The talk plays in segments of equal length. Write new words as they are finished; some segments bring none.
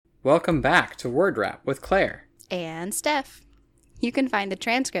Welcome back to Word Wrap with Claire. And Steph. You can find the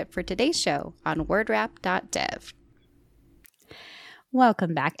transcript for today's show on wordwrap.dev.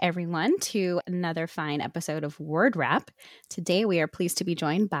 Welcome back, everyone, to another fine episode of Word Wrap. Today, we are pleased to be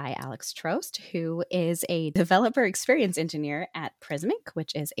joined by Alex Trost, who is a developer experience engineer at Prismic,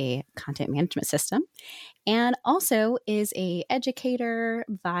 which is a content management system, and also is an educator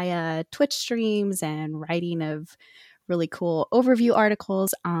via Twitch streams and writing of really cool overview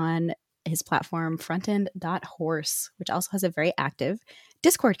articles on his platform, frontend.horse, which also has a very active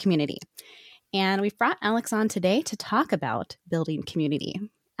Discord community. And we've brought Alex on today to talk about building community.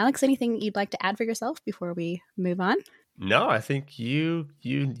 Alex, anything you'd like to add for yourself before we move on? No, I think you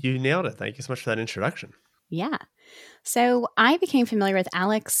nailed it. Thank you so much for that introduction. Yeah. So I became familiar with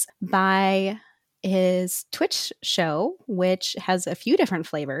Alex by his Twitch show, which has a few different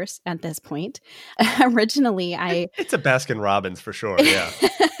flavors at this point. Originally, It's a Baskin Robbins for sure, yeah.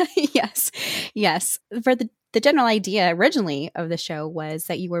 Yes. For the general idea originally of the show was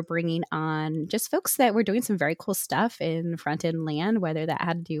that you were bringing on just folks that were doing some very cool stuff in front-end land, whether that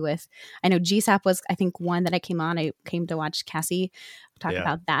had to do with, I know GSAP was, I think, one that I came to watch Cassie talk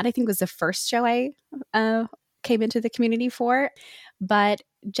about that. I think was the first show I came into the community for. But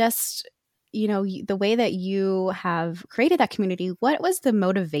just, the way that you have created that community, what was the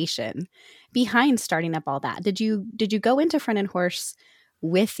motivation behind starting up all that? Did you go into Front-End Horse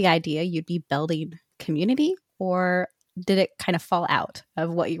with the idea you'd be building community, or did it kind of fall out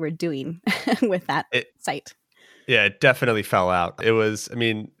of what you were doing with that site? Yeah, it definitely fell out. It was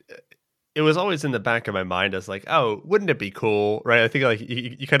always in the back of my mind as like, oh, wouldn't it be cool, right? I think like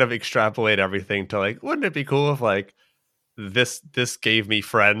you kind of extrapolate everything to like, wouldn't it be cool if like this gave me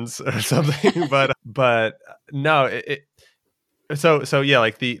friends or something? but no, so yeah,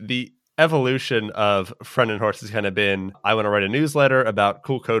 like the evolution of Front-End Horse has kind of been, I want to write a newsletter about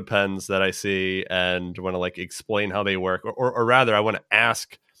cool code pens that I see and want to like explain how they work, or rather I want to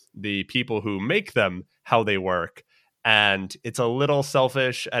ask the people who make them how they work. And it's a little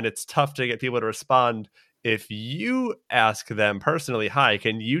selfish and it's tough to get people to respond. If you ask them personally, hi,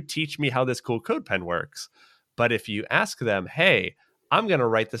 can you teach me how this cool code pen works? But if you ask them, hey, I'm going to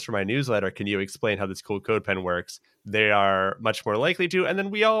write this for my newsletter, can you explain how this cool code pen works? They are much more likely to, and then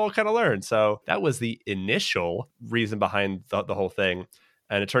we all kind of learn. So that was the initial reason behind the whole thing.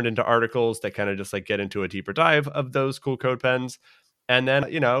 And it turned into articles that kind of just like get into a deeper dive of those cool code pens. And then,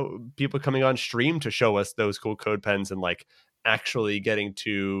 people coming on stream to show us those cool code pens and like actually getting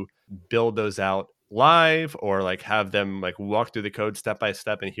to build those out live, or like have them like walk through the code step by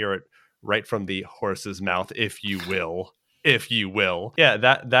step and hear it right from the horse's mouth, if you will. Yeah,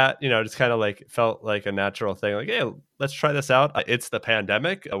 that just kind of like felt like a natural thing. Like, hey, let's try this out. It's the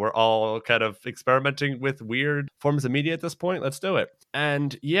pandemic. We're all kind of experimenting with weird forms of media at this point. Let's do it.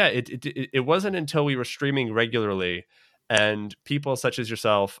 And yeah, it wasn't until we were streaming regularly and people such as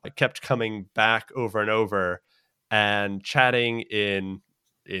yourself kept coming back over and over and chatting in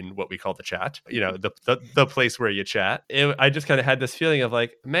what we call the chat, the place where you chat. I just kind of had this feeling of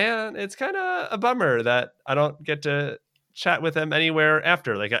like, man, it's kind of a bummer that I don't get to chat with them anywhere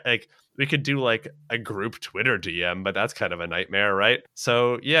after. Like we could do like a group Twitter DM, but that's kind of a nightmare, right?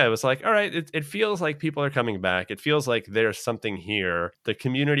 So yeah, it was like, all right, it feels like people are coming back. It feels like there's something here. The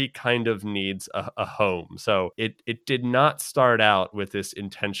community kind of needs a home. So it did not start out with this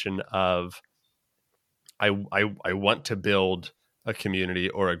intention of I want to build a community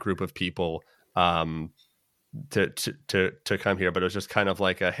or a group of people to come here, but it was just kind of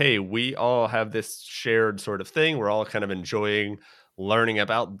like hey, we all have this shared sort of thing. We're all kind of enjoying learning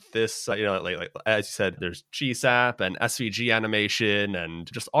about this. Like as you said, there's GSAP and SVG animation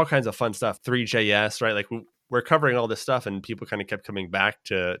and just all kinds of fun stuff. 3JS, right? Like we're covering all this stuff, and people kind of kept coming back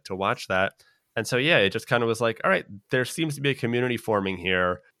to watch that. And so, yeah, it just kind of was like, all right, there seems to be a community forming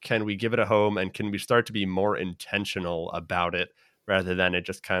here. Can we give it a home? And can we start to be more intentional about it rather than it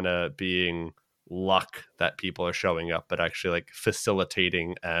just kind of being luck that people are showing up, but actually like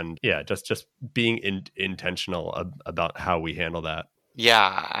facilitating and just being intentional about how we handle that.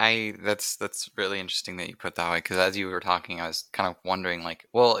 Yeah, that's really interesting that you put that way, because as you were talking, I was kind of wondering like,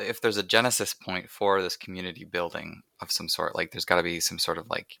 well, if there's a genesis point for this community building of some sort, like there's got to be some sort of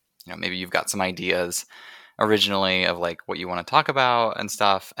like, maybe you've got some ideas originally of like what you want to talk about and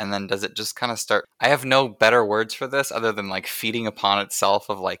stuff, and then does it just kind of start? I have no better words for this other than like feeding upon itself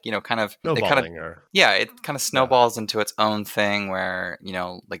of like, kind of snowballing, it kind of snowballs into its own thing where,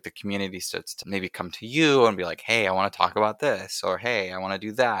 like the community starts to maybe come to you and be like, hey, I want to talk about this, or hey, I want to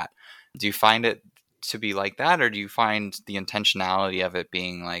do that. Do you find it to be like that, or do you find the intentionality of it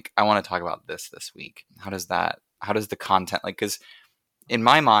being like, I want to talk about this week? How does the content, like, because in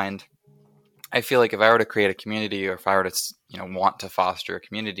my mind, I feel like if I were to create a community, or if I were to, want to foster a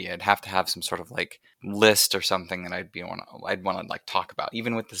community, I'd have to have some sort of like list or something that I'd want to like talk about.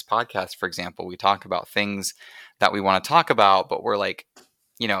 Even with this podcast, for example, we talk about things that we want to talk about, but we're like,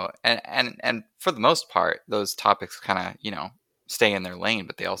 and for the most part, those topics kind of, stay in their lane,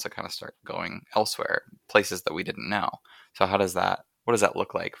 but they also kind of start going elsewhere, places that we didn't know. So what does that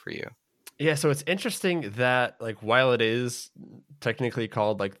look like for you? Yeah, so it's interesting that like while it is technically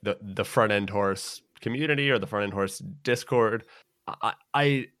called like the Front End Horse community or the Front End Horse Discord,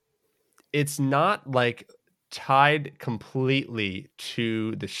 I it's not like tied completely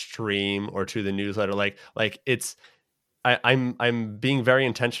to the stream or to the newsletter. Like it's I'm being very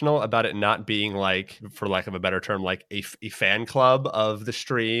intentional about it not being like, for lack of a better term, like a fan club of the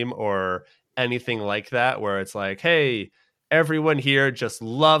stream or anything like that, where it's like, hey, everyone here just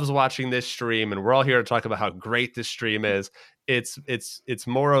loves watching this stream and we're all here to talk about how great this stream is. It's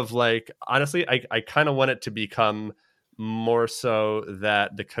more of like, honestly, I kind of want it to become more so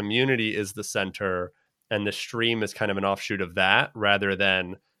that the community is the center and the stream is kind of an offshoot of that, rather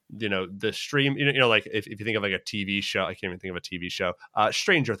than the stream, like if you think of like a TV show, I can't even think of a TV show,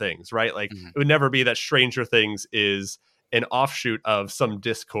 Stranger Things, right? Like it would never be that Stranger Things is an offshoot of some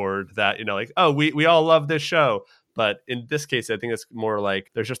Discord that, like, oh, we all love this show. But in this case, I think it's more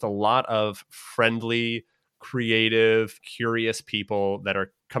like there's just a lot of friendly, creative, curious people that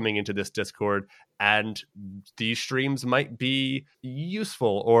are coming into this Discord, and these streams might be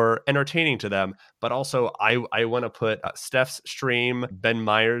useful or entertaining to them. But also, I want to put Steph's stream, Ben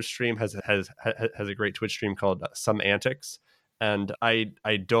Meyer's stream has a great Twitch stream called Some Antics, and I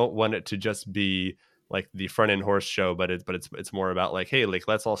don't want it to just be like the Front End Horse show, but it's more about like, hey, like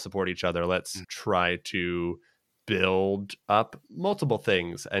let's all support each other. Let's try to build up multiple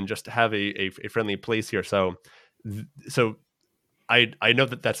things and just have a friendly place here. So I know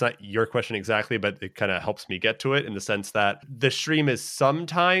that that's not your question exactly, but it kind of helps me get to it in the sense that the stream is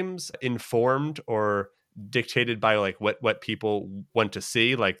sometimes informed or dictated by like what people want to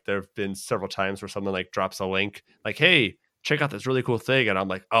see. Like there have been several times where someone like drops a link like, hey, check out this really cool thing. And I'm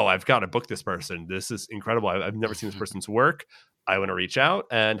like, oh, I've got to book this person. This is incredible. I've never seen this person's work. I want to reach out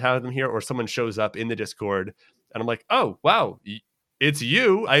and have them here. Or someone shows up in the Discord and I'm like, oh, wow, it's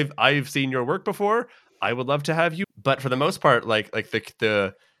you. I've seen your work before. I would love to have you. But for the most part, like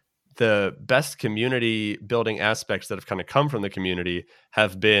the best community building aspects that have kind of come from the community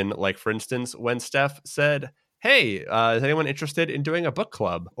have been like, for instance, when Steph said, hey, is anyone interested in doing a book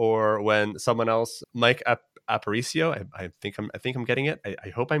club? Or when someone else, Mike Aparicio, I think I'm getting it. I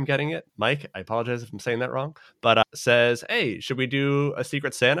hope I'm getting it. Mike, I apologize if I'm saying that wrong, but says, hey, should we do a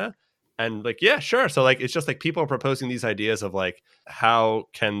Secret Santa? And like, yeah, sure. So like, it's just like people are proposing these ideas of like, how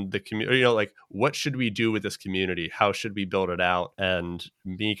can the community, like, what should we do with this community? How should we build it out? And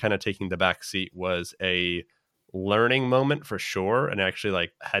me kind of taking the back seat was a learning moment for sure. And actually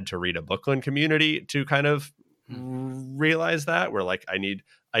like had to read a Bookland Community to kind of realize that, where like, I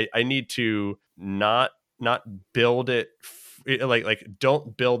need to not build it like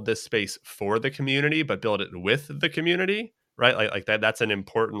don't build this space for the community, but build it with the community. Right. Like that's an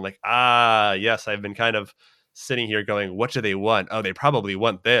important, like, yes, I've been kind of sitting here going, what do they want? Oh, they probably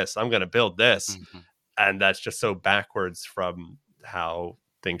want this. I'm going to build this. Mm-hmm. And that's just so backwards from how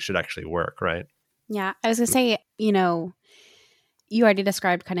things should actually work. Right. Yeah. I was going to say, you already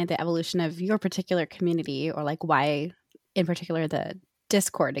described kind of the evolution of your particular community, or like why in particular the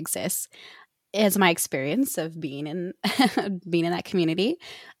Discord exists. Is my experience of being in that community,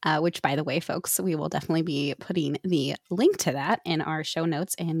 which, by the way, folks, we will definitely be putting the link to that in our show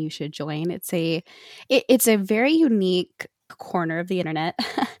notes, and you should join. It's a very unique corner of the internet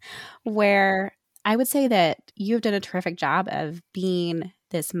where I would say that you've done a terrific job of being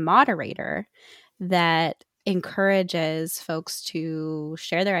this moderator that encourages folks to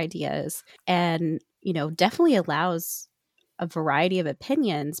share their ideas and, definitely allows a variety of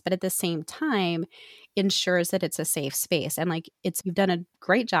opinions, but at the same time ensures that it's a safe space. And like you've done a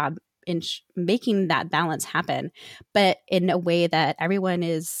great job in making that balance happen, but in a way that everyone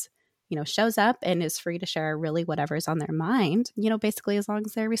is, shows up and is free to share really whatever's on their mind, basically as long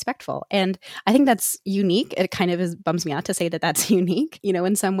as they're respectful. And I think that's unique. It kind of bums me out to say that that's unique,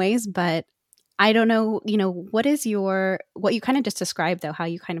 in some ways, but I don't know, what you kind of just described though, how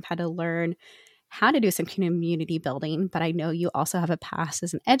you kind of had to learn how to do some community building, but I know you also have a past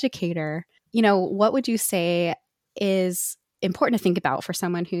as an educator. What would you say is important to think about for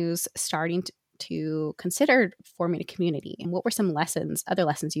someone who's starting to consider forming a community? And what were some other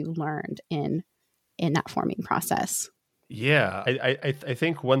lessons you learned in that forming process? Yeah, I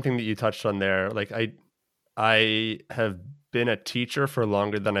think one thing that you touched on there, like I have been a teacher for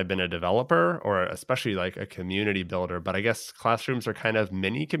longer than I've been a developer, or especially like a community builder. But I guess classrooms are kind of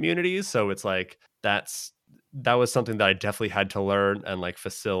mini communities. So it's like that was something that I definitely had to learn and like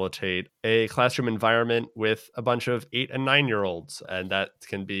facilitate a classroom environment with a bunch of 8 and 9-year-olds. And that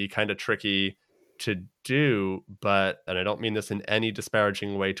can be kind of tricky to do. And I don't mean this in any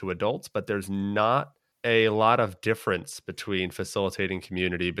disparaging way to adults, but there's not a lot of difference between facilitating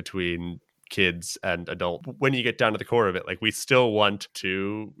community between kids and adult when you get down to the core of it. Like, we still want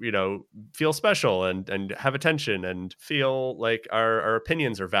to, feel special and have attention and feel like our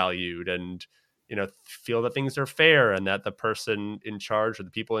opinions are valued, and feel that things are fair and that the person in charge or the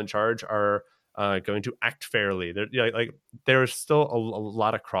people in charge are going to act fairly. There's still a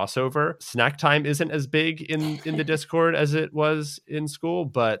lot of crossover. Snack time isn't as big in the Discord as it was in school,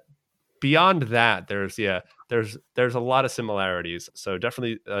 but beyond that, there's a lot of similarities. So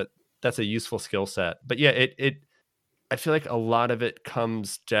definitely that's a useful skill set. But yeah, I feel like a lot of it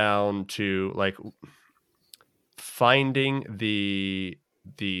comes down to like finding the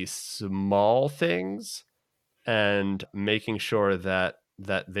small things and making sure that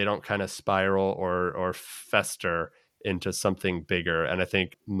they don't kind of spiral or fester into something bigger. And I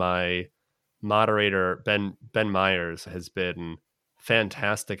think my moderator, Ben Myers, has been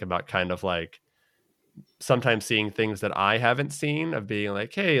fantastic about kind of like sometimes seeing things that I haven't seen, of being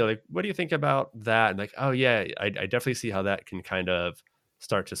like, hey, like, what do you think about that? And like, oh yeah, I definitely see how that can kind of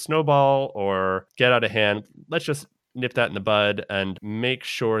start to snowball or get out of hand. Let's just nip that in the bud and make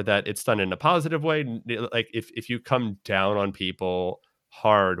sure that it's done in a positive way. Like if you come down on people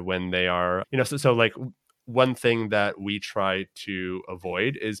hard when they are, so like one thing that we try to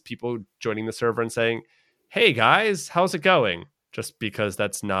avoid is people joining the server and saying, hey guys, how's it going? Just because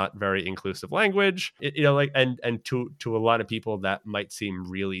that's not very inclusive language, and to a lot of people that might seem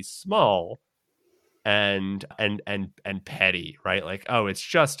really small and petty, right? Like, oh, it's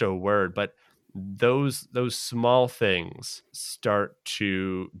just a word. But those small things start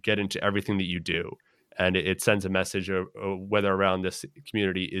to get into everything that you do, and it sends a message of whether around this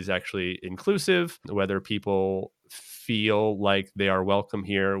community is actually inclusive, whether people feel like they are welcome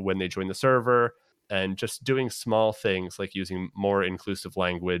here when they join the server. And just doing small things like using more inclusive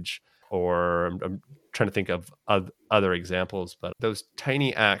language, or I'm trying to think of other examples, but those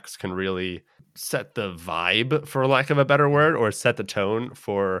tiny acts can really set the vibe, for lack of a better word, or set the tone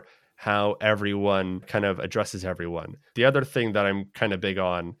for how everyone kind of addresses everyone. The other thing that I'm kind of big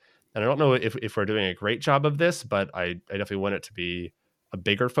on, and I don't know if we're doing a great job of this, but I definitely want it to be a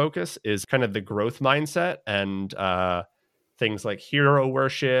bigger focus, is kind of the growth mindset and things like hero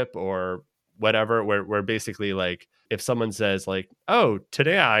worship or whatever, where basically like if someone says like, oh,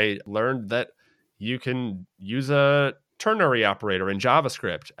 today I learned that you can use a ternary operator in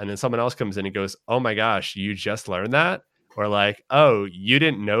JavaScript, and then someone else comes in and goes, oh my gosh, you just learned that? Or like, oh, you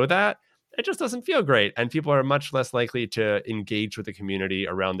didn't know that? It just doesn't feel great. And people are much less likely to engage with the community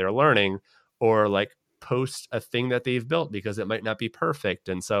around their learning, or like post a thing that they've built because it might not be perfect.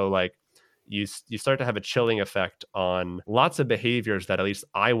 And so like you start to have a chilling effect on lots of behaviors that at least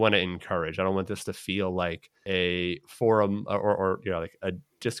I want to encourage. I don't want this to feel like a forum or like a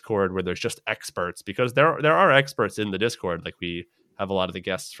Discord where there's just experts, because there are experts in the Discord. Like, we have a lot of the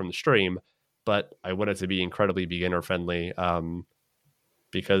guests from the stream, but I want it to be incredibly beginner friendly,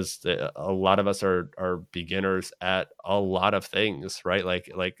 because a lot of us are beginners at a lot of things, right?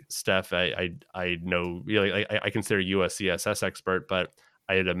 Like Steph, I know, I consider you a CSS expert, but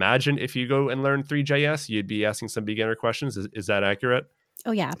I'd imagine if you go and learn Three.js, you'd be asking some beginner questions. Is that accurate?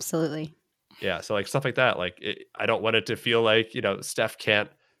 Oh yeah, absolutely. Yeah. So like stuff like that, like I don't want it to feel like, Steph can't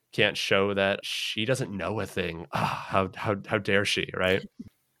show that she doesn't know a thing. How dare she, right?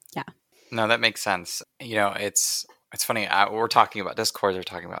 Yeah. No, that makes sense. It's funny. We're talking about Discord, we're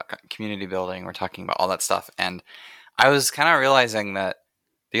talking about community building, we're talking about all that stuff. And I was kind of realizing that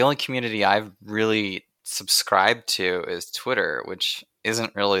the only community I've really subscribed to is Twitter, which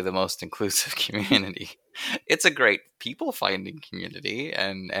isn't really the most inclusive community. It's a great people finding community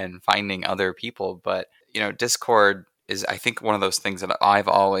and finding other people. But, Discord is, I think, one of those things that I've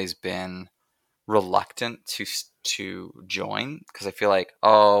always been reluctant to join, because I feel like,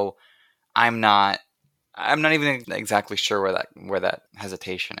 I'm not even exactly sure where that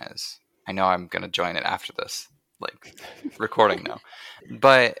hesitation is. I know I'm going to join it after this, like, recording now.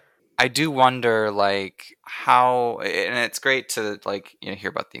 But I do wonder, like, how, and it's great to, like,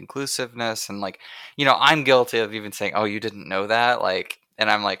 hear about the inclusiveness, and, like, I'm guilty of even saying, oh, you didn't know that, like, and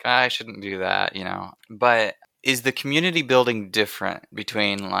I'm like, I shouldn't do that, But is the community building different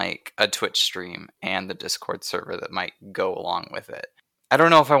between, like, a Twitch stream and the Discord server that might go along with it? I don't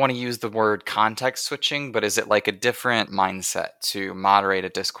know if I want to use the word context switching, but is it like a different mindset to moderate a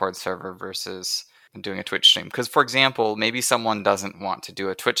Discord server versus doing a Twitch stream? Because, for example, maybe someone doesn't want to do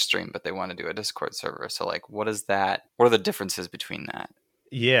a Twitch stream, but they want to do a Discord server. So, like, what are the differences between that?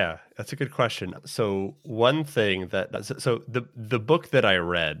 Yeah, that's a good question. So one thing so the book that I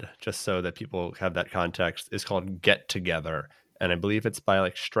read, just so that people have that context, is called Get Together. And I believe it's by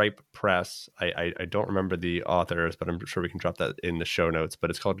like Stripe Press. I don't remember the authors, but I'm sure we can drop that in the show notes.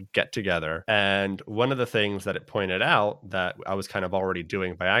 But it's called Get Together. And one of the things that it pointed out that I was kind of already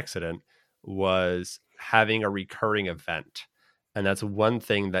doing by accident was having a recurring event. And that's one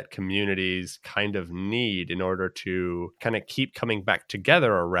thing that communities kind of need in order to kind of keep coming back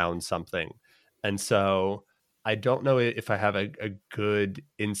together around something. And so I don't know if I have a good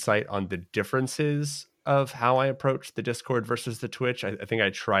insight on the differences of how I approach the Discord versus the Twitch. I think I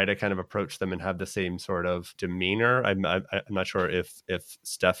try to kind of approach them and have the same sort of demeanor. I'm not sure if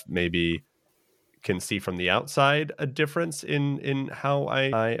Steph maybe can see from the outside a difference in how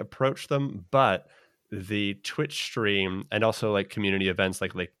I approach them, but the Twitch stream and also like community events,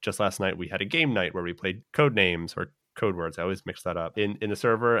 like just last night we had a game night where we played code names or code words. I always mix that up. In the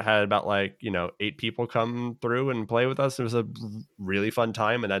server, it had about 8 people come through and play with us. It was a really fun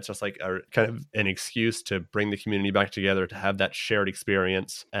time, and that's just like a kind of an excuse to bring the community back together, to have that shared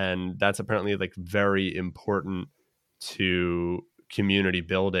experience. And that's apparently like very important to community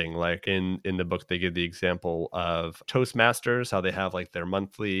building. Like in the book, they give the example of Toastmasters, how they have like their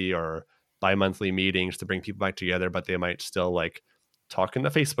monthly or bi-monthly meetings to bring people back together, but they might still like talk in the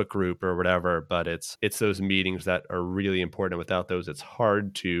Facebook group or whatever. But it's those meetings that are really important. Without those, it's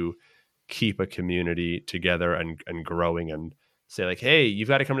hard to keep a community together and growing, and say like, hey, you've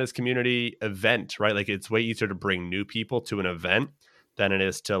got to come to this community event, right? Like it's way easier to bring new people to an event than it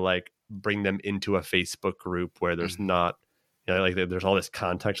is to like bring them into a Facebook group where there's not, like there's all this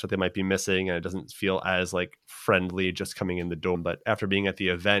context that they might be missing, and it doesn't feel as like friendly just coming in the door. But after being at the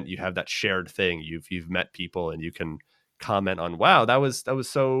event, you have that shared thing. You've met people, and you can comment on, wow, that was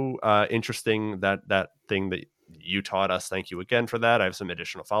so interesting, that thing that you taught us. Thank you again for that. I have some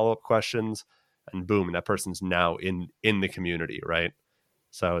additional follow-up questions, and boom, that person's now in the community, right?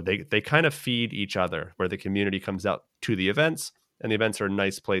 So they kind of feed each other, where the community comes out to the events, and the events are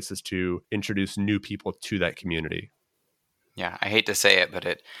nice places to introduce new people to that community. Yeah, I hate to say it, but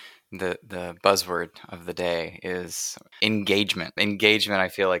the buzzword of the day is engagement. Engagement, I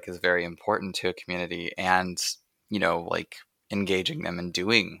feel like, is very important to a community, and like engaging them and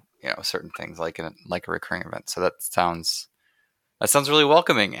doing certain things like a recurring event. So that sounds really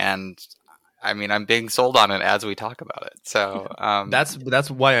welcoming, and I mean, I'm being sold on it as we talk about it. So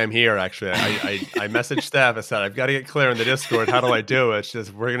that's why I'm here. Actually, I messaged Steph. I said, I've got to get clear in the Discord. How do I do it? She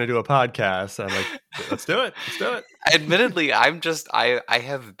says, we're going to do a podcast. And I'm like, let's do it. Admittedly, I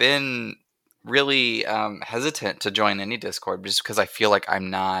have been really hesitant to join any Discord, just because I feel like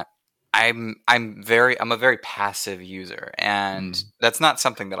I'm a very passive user, and that's not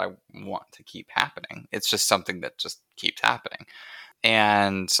something that I want to keep happening. It's just something that just keeps happening.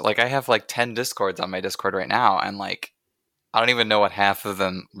 And like I have like 10 Discords on my Discord right now, and like I don't even know what half of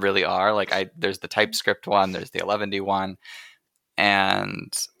them really are. Like there's the TypeScript one, there's the 11D one,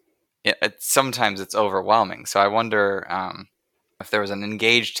 and sometimes it's overwhelming. So I wonder if there was an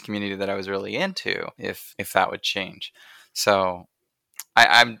engaged community that I was really into, if that would change. So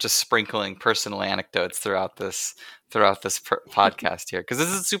I'm just sprinkling personal anecdotes throughout this podcast here, because this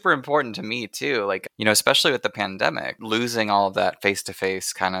is super important to me too. Like, especially with the pandemic, losing all of that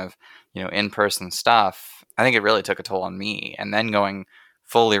face-to-face kind of, in-person stuff, I think it really took a toll on me. And then going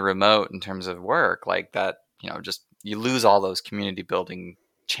fully remote in terms of work, like that, just you lose all those community building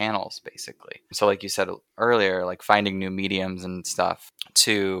channels basically. So like you said earlier, like finding new mediums and stuff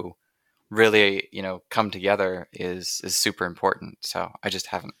to really, come together is super important. So I just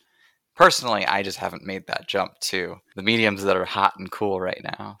haven't made that jump to the mediums that are hot and cool right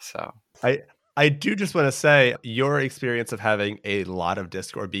now. So I do just want to say, your experience of having a lot of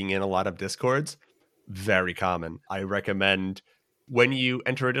Discord, being in a lot of Discords, very common. I recommend when you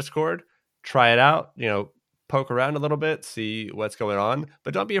enter a Discord, try it out, poke around a little bit, see what's going on,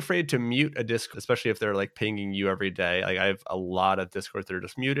 but don't be afraid to mute a Discord, especially if they're like pinging you every day. Like I have a lot of Discords that are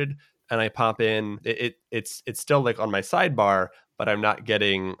just muted, and I pop in. It's still like on my sidebar, but I'm not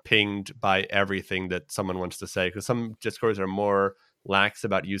getting pinged by everything that someone wants to say, because some Discords are more lax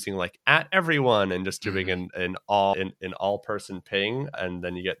about using like at everyone and just doing an all person ping, and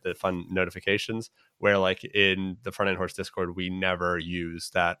then you get the fun notifications. Where like in the Front End Horse Discord, we never use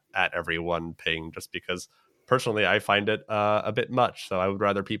that at everyone ping, just because personally I find it a bit much. So I would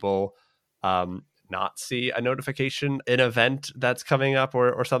rather people not see a notification, an event that's coming up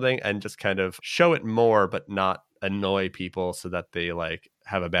or something, and just kind of show it more, but not annoy people so that they like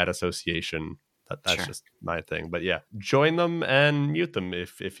have a bad association. That's Sure. just my thing. But yeah, join them and mute them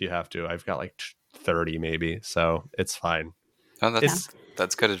if you have to. I've got like 30 maybe, so it's fine. Oh,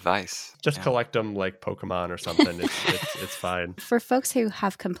 that's good advice. Just Yeah. collect them like Pokemon or something. It's fine. For folks who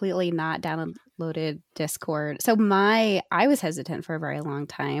have completely not downloaded Discord, so I was hesitant for a very long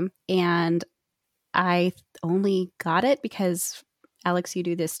time, and I only got it because, Alex, you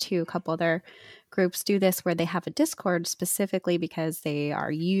do this too. A couple other groups do this where they have a Discord specifically because they are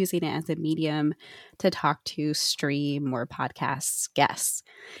using it as a medium to talk to stream or podcasts guests.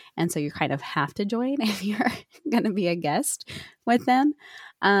 And so you kind of have to join if you're going to be a guest with them.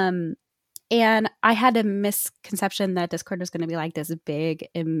 And I had a misconception that Discord was going to be like this big,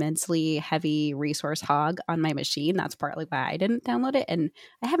 immensely heavy resource hog on my machine. That's partly why I didn't download it. And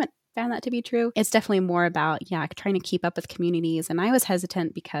I haven't found that to be true. It's definitely more about, trying to keep up with communities. And I was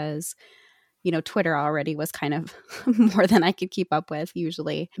hesitant because, Twitter already was kind of more than I could keep up with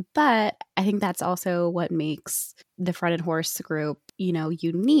usually. But I think that's also what makes the Fronted Horse group,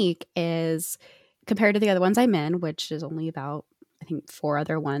 unique is compared to the other ones I'm in, which is only about, I think, 4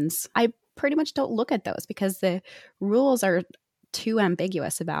 other ones. I pretty much don't look at those because the rules are too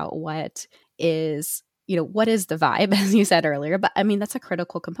ambiguous about what is what is the vibe, as you said earlier. But I mean, that's a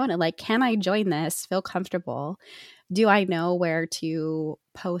critical component. Like, can I join this, feel comfortable? Do I know where to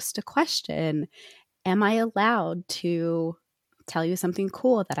post a question? Am I allowed to tell you something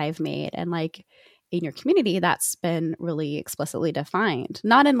cool that I've made? And like in your community, that's been really explicitly defined,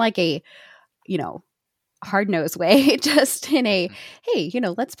 not in like a, hard-nosed way, just in a, hey,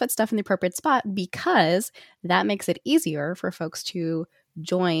 let's put stuff in the appropriate spot, because that makes it easier for folks to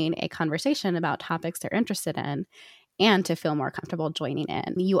join a conversation about topics they're interested in and to feel more comfortable joining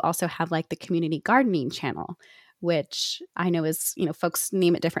in. You also have like the community gardening channel, which I know is, folks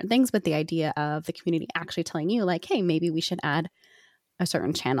name it different things, but the idea of the community actually telling you like, hey, maybe we should add a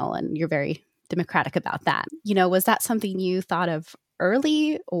certain channel, and you're very democratic about that. Was that something you thought of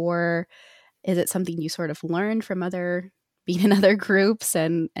early, or is it something you sort of learned from being in other groups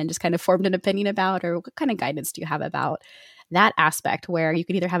and just kind of formed an opinion about? Or what kind of guidance do you have about that aspect, where you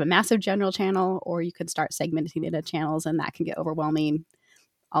could either have a massive general channel or you could start segmenting it into channels, and that can get overwhelming,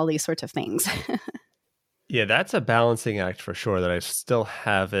 all these sorts of things? Yeah, that's a balancing act for sure that I still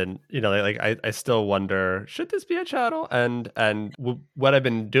haven't, I still wonder, should this be a channel? And what I've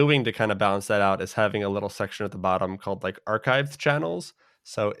been doing to kind of balance that out is having a little section at the bottom called like archived channels.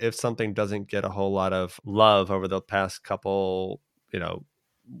 So if something doesn't get a whole lot of love over the past couple,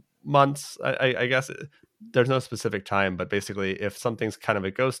 months, I guess there's no specific time, but basically if something's kind of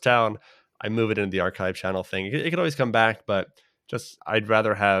a ghost town, I move it into the archive channel thing. It could always come back, but just I'd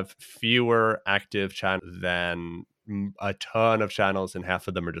rather have fewer active channels than a ton of channels and half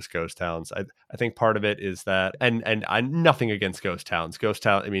of them are just ghost towns. I think part of it is that, and I'm nothing against ghost towns. Ghosts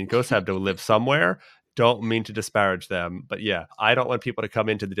have to live somewhere. Don't mean to disparage them, but yeah, I don't want people to come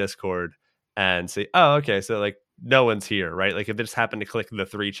into the Discord and say, oh, okay, so like no one's here, right? Like if they just happen to click the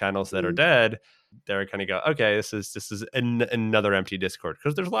 3 channels that are dead, they're kind of go, okay, this is another empty Discord,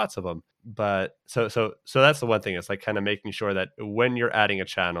 because there's lots of them. But so that's the one thing. It's like kind of making sure that when you're adding a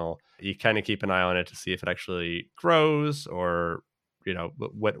channel, you kind of keep an eye on it to see if it actually grows or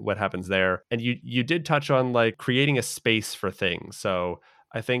what happens there. And you did touch on like creating a space for things. So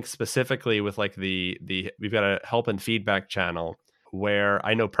I think specifically with like the we've got a help and feedback channel, where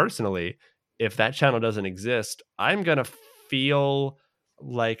I know personally, if that channel doesn't exist, I'm gonna feel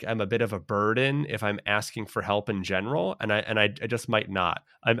like I'm a bit of a burden if I'm asking for help in general, and I just might not.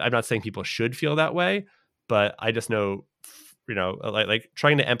 I'm not saying people should feel that way, but I just know, like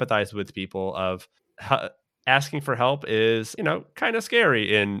trying to empathize with people of asking for help is kind of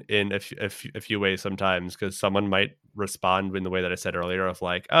scary in a few ways sometimes, because someone might respond in the way that I said earlier of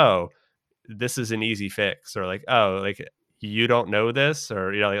like, oh, this is an easy fix, or like, oh, like you don't know this,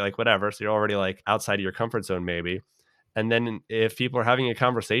 or like whatever, so you're already like outside of your comfort zone maybe. And then if people are having a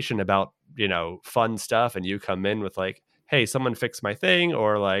conversation about fun stuff, and you come in with like, hey, someone fix my thing,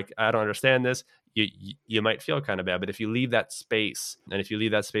 or like, I don't understand this, you might feel kind of bad. But if you leave that space, and if you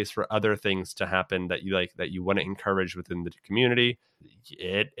leave that space for other things to happen that you want to encourage within the community,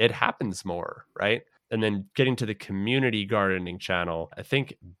 it happens more, right? And then getting to the community gardening channel, I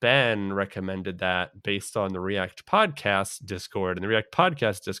think Ben recommended that based on the React Podcast Discord, and the React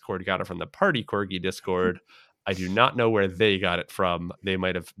Podcast Discord got it from the Party Corgi Discord. I do not know where they got it from. They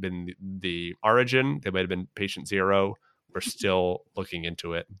might have been the origin. They might have been patient zero. We're still looking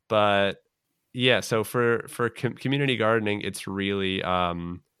into it. But yeah, so for community gardening, it's really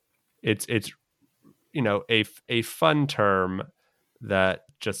it's a fun term that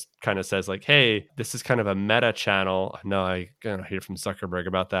just kind of says like, hey, this is kind of a meta channel. No, I gotta hear from Zuckerberg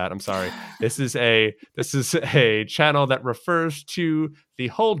about that. I'm sorry. This is a channel that refers to the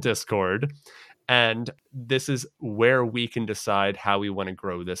whole Discord. And this is where we can decide how we want to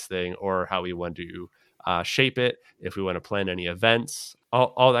grow this thing or how we want to shape it, if we want to plan any events,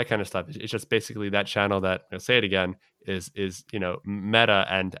 all that kind of stuff. It's just basically that channel that, I'll say it again, is meta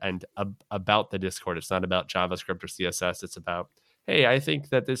and about the Discord. It's not about JavaScript or CSS. It's about, hey, I think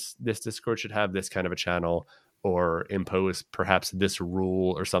that this Discord should have this kind of a channel or impose perhaps this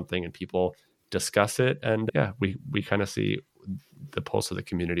rule or something, and people discuss it. And yeah, we kind of see the pulse of the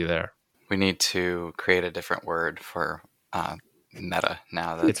community there. We need to create a different word for meta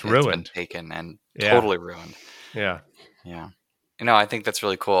now that it's ruined, been taken and totally ruined. Yeah. I think that's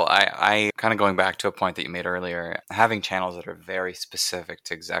really cool. I kind of going back to a point that you made earlier, having channels that are very specific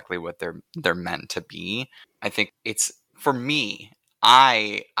to exactly what they're meant to be. I think it's, for me,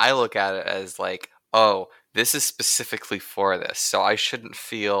 I look at it as like, oh, this is specifically for this, so I shouldn't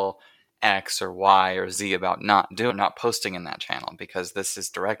feel X or Y or Z about not posting in that channel because this is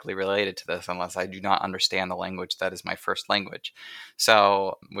directly related to this, unless I do not understand the language that is my first language.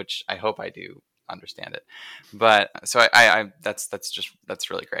 So, which I hope I do understand it. But so that's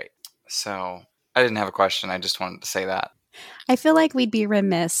really great. So I didn't have a question. I just wanted to say that. I feel like we'd be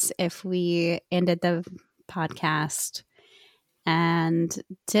remiss if we ended the podcast and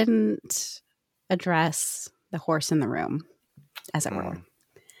didn't address the horse in the room, as it were.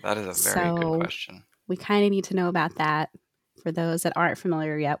 That is a very good question. We kind of need to know about that. For those that aren't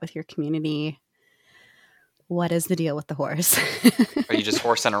familiar yet with your community, what is the deal with the horse? Are you just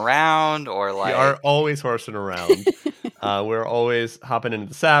horsing around, or like? We are always horsing around. We're always hopping into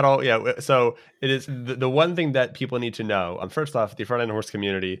the saddle. Yeah. So it is the one thing that people need to know. First off, the front end horse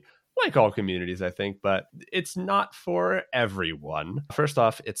community, like all communities, I think, but it's not for everyone. First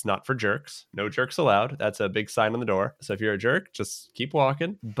off, it's not for jerks. No jerks allowed. That's a big sign on the door. So if you're a jerk, just keep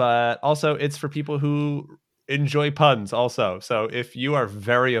walking. But also, it's for people who enjoy puns also. So if you are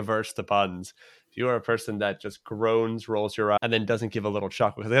very averse to puns, if you are a person that just groans, rolls your eyes, and then doesn't give a little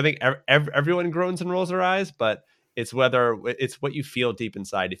chuckle, because I think everyone groans and rolls their eyes, but it's what you feel deep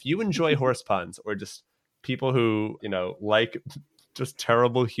inside. If you enjoy horse puns or just people who, like just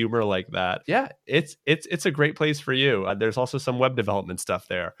terrible humor like that, yeah, it's a great place for you. There's also some web development stuff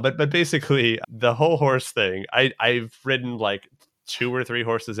there, but basically the whole horse thing, I've ridden like 2 or 3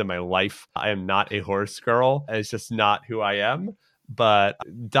 horses in my life. I am not a horse girl. It's just not who I am. But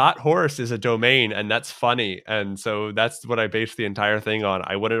 .horse is a domain, and that's funny. And so that's what I based the entire thing on.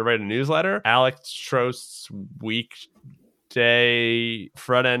 I wanted to write a newsletter. Alex Trost's weekday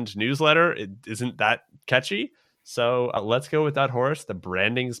front end newsletter. It isn't that catchy. So let's go with .horse. The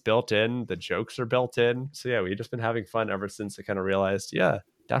branding's built in. The jokes are built in. So yeah, we've just been having fun ever since I kind of realized, yeah,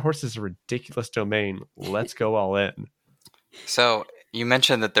 .horse is a ridiculous domain. Let's go all in. So you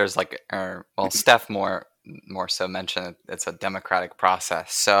mentioned that there's like, Steph more so mentioned it's a democratic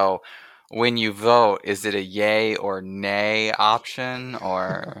process. So when you vote, is it a yay or nay option,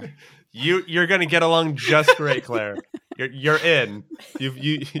 or you're going to get along just great, Claire? You're in.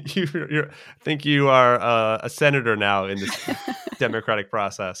 You I think you are a senator now in this democratic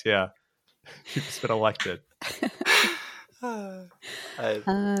process. Yeah, you've just been elected.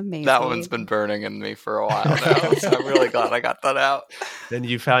 Amazing. That one's been burning in me for a while now, so I'm really glad I got that out. Then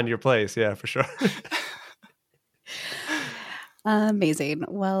you found your place, yeah, for sure. Amazing.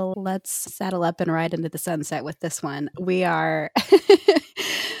 Well, let's saddle up and ride into the sunset with this one. It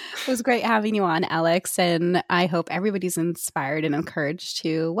was great having you on, Alex, and I hope everybody's inspired and encouraged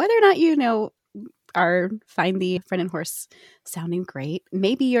to, whether or not find the front end horse sounding great,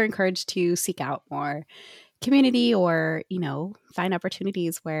 maybe you're encouraged to seek out more community or, find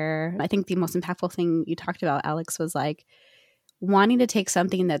opportunities where I think the most impactful thing you talked about, Alex, was like wanting to take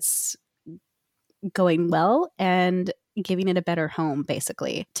something that's going well and giving it a better home,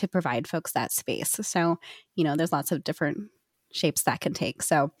 basically, to provide folks that space. So, there's lots of different shapes that can take.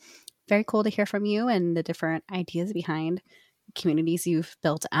 So very cool to hear from you and the different ideas behind communities you've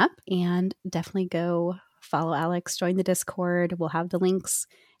built up. And definitely go follow Alex, join the Discord. We'll have the links.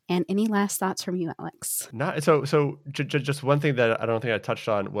 And any last thoughts from you, Alex? Just one thing that I don't think I touched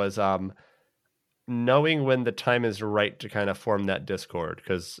on was knowing when the time is right to kind of form that Discord.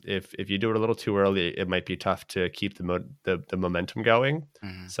 Because if you do it a little too early, it might be tough to keep the momentum going.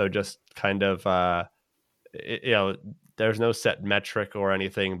 Mm-hmm. So just kind of there's no set metric or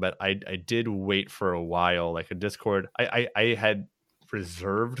anything, but I did wait for a while. Like a Discord, I had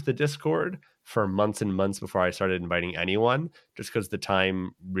reserved the Discord for months and months before I started inviting anyone, just because the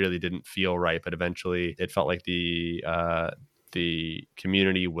time really didn't feel right. But eventually it felt like the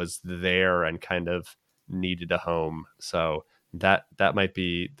community was there and kind of needed a home. So that might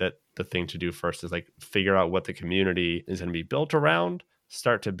be the thing to do first, is like figure out what the community is going to be built around,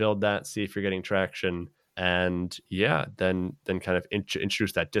 start to build that, see if you're getting traction. And yeah, then kind of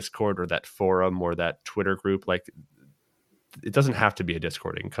introduce that Discord or that forum or that Twitter group. Like, it doesn't have to be a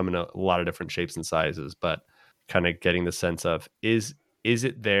Discord. It can come in a lot of different shapes and sizes, but kind of getting the sense of, is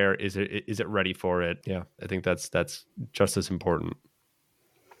it there? Is it ready for it? Yeah, I think that's just as important.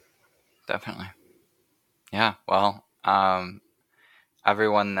 Definitely. Yeah. Well,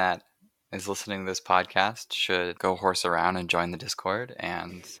 everyone that is listening to this podcast should go horse around and join the Discord.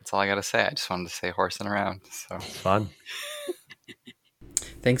 And that's all I got to say. I just wanted to say horsing around. So it's fun.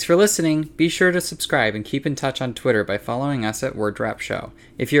 Thanks for listening. Be sure to subscribe and keep in touch on Twitter by following us at WordWrap Show.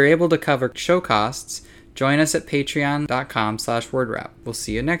 If you're able to cover show costs, join us at patreon.com/WordWrap. We'll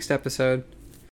see you next episode.